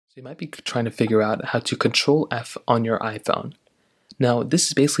So you might be trying to figure out how to control F on your iPhone. Now, this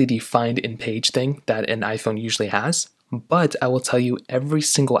is basically the find in page thing that an iPhone usually has, but I will tell you every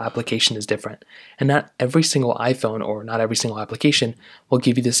single application is different, and not every single iPhone or not every single application will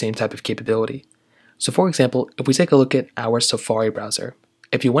give you the same type of capability. So for example, if we take a look at our Safari browser,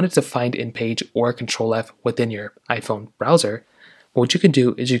 if you wanted to find in page or control F within your iPhone browser, what you can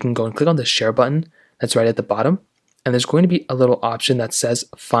do is you can go and click on the share button that's right at the bottom, and there's going to be a little option that says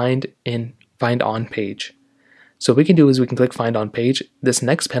find on page. So what we can do is we can click find on page. This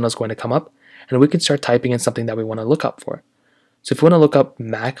next panel is going to come up and we can start typing in something that we want to look up for. So if you want to look up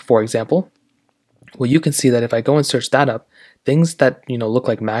Mac, for example, well, you can see that if I go and search that up, things that look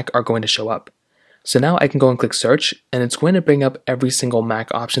like Mac are going to show up. So now I can go and click search and it's going to bring up every single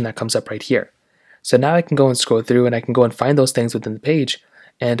Mac option that comes up right here. So now I can go and scroll through and I can go and find those things within the page,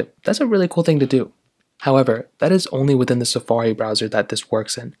 and that's a really cool thing to do. However, that is only within the Safari browser that this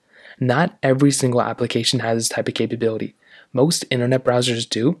works in. Not every single application has this type of capability. Most internet browsers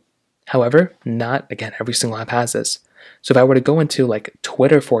do. However, not, again, every single app has this. So if I were to go into like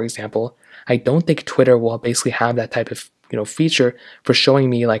Twitter, for example, I don't think Twitter will basically have that type of feature for showing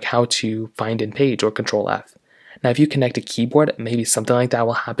me like how to find in page or control F. Now, if you connect a keyboard, maybe something like that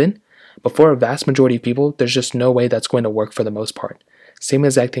will happen. But for a vast majority of people, there's just no way that's going to work for the most part. Same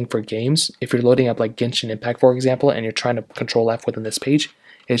exact thing for games. If you're loading up like Genshin Impact, for example, and you're trying to control F within this page,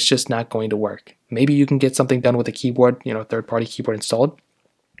 it's just not going to work. Maybe you can get something done with a keyboard, third-party keyboard installed,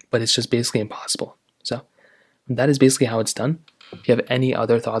 but it's just basically impossible. So that is basically how it's done. If you have any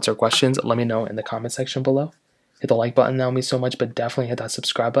other thoughts or questions, let me know in the comment section below. Hit the like button, that would mean so much, but definitely hit that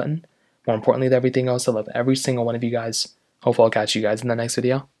subscribe button. More importantly than everything else, I love every single one of you guys. Hopefully I'll catch you guys in the next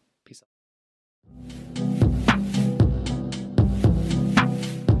video.